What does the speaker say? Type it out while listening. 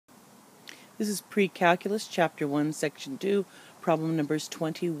This is Precalculus, Chapter 1, Section 2, problem numbers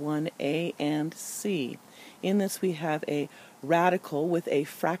 21A and C. In this we have a radical with a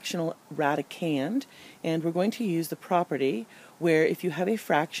fractional radicand, and we're going to use the property where if you have a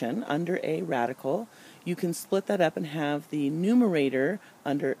fraction under a radical, you can split that up and have the numerator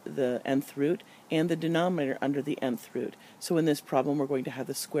under the nth root and the denominator under the nth root. So in this problem we're going to have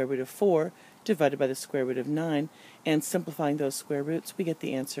the square root of 4 divided by the square root of 9, and simplifying those square roots we get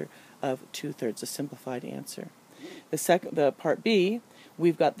the answer of 2/3, a simplified answer. The part B,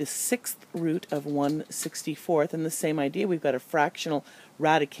 we've got the sixth root of 1/64, and the same idea, we've got a fractional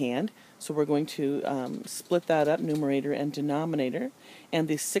radicand, so we're going to split that up, numerator and denominator, and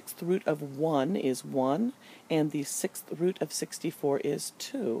the sixth root of 1 is 1, and the sixth root of 64 is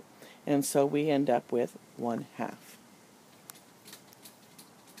 2, and so we end up with 1/2.